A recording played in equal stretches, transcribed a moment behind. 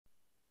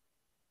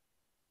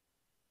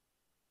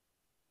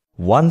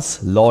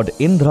Once Lord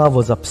Indra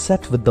was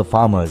upset with the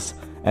farmers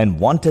and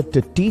wanted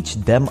to teach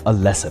them a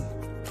lesson.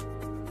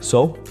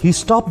 So he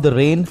stopped the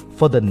rain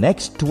for the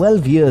next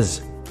 12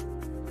 years.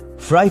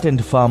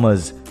 Frightened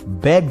farmers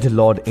begged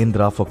Lord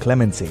Indra for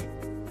clemency,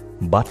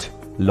 but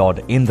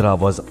Lord Indra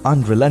was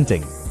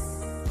unrelenting.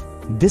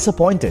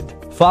 Disappointed,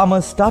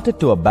 farmers started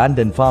to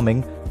abandon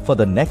farming for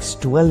the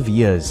next 12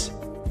 years.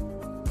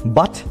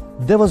 But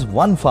there was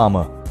one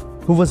farmer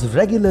who was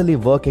regularly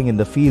working in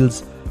the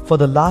fields for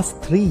the last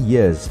 3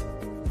 years.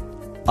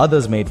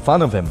 Others made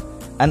fun of him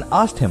and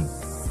asked him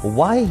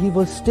why he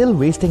was still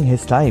wasting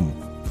his time,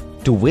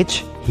 to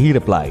which he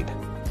replied,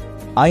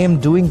 "I am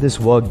doing this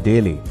work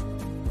daily,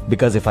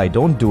 because if I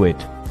don't do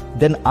it,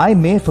 then I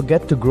may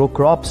forget to grow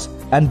crops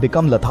and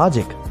become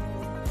lethargic."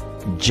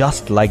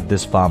 Just like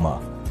this farmer,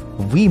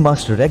 we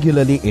must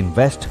regularly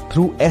invest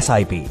through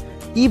SIP,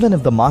 even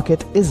if the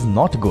market is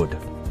not good.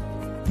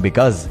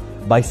 Because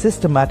by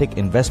systematic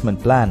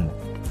investment plan,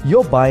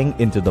 you're buying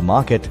into the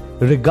market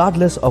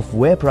regardless of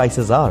where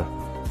prices are.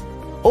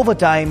 Over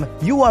time,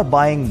 you are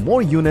buying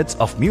more units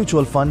of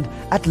mutual fund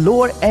at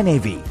lower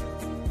NAV,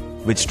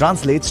 which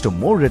translates to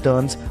more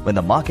returns when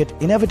the market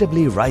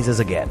inevitably rises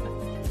again.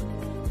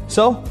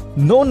 So,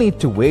 no need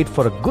to wait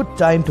for a good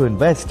time to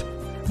invest,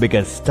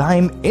 because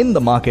time in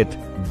the market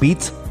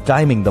beats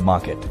timing the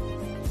market.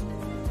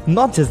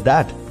 Not just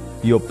that,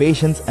 your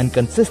patience and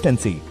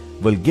consistency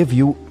will give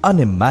you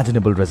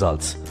unimaginable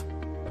results.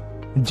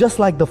 Just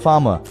like the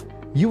farmer,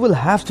 you will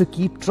have to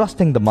keep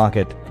trusting the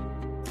market,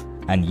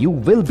 and you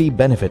will be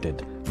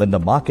benefited when the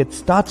market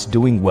starts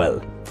doing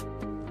well.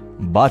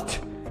 But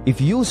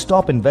if you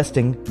stop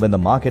investing when the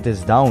market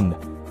is down,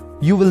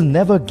 you will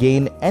never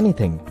gain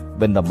anything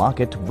when the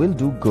market will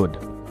do good.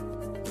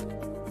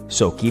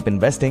 So keep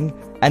investing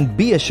and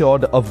be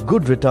assured of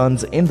good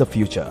returns in the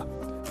future.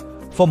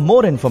 For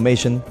more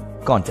information,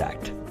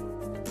 contact.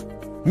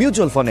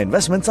 Mutual fund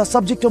investments are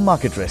subject to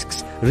market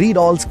risks. Read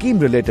all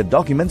scheme-related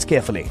documents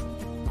carefully.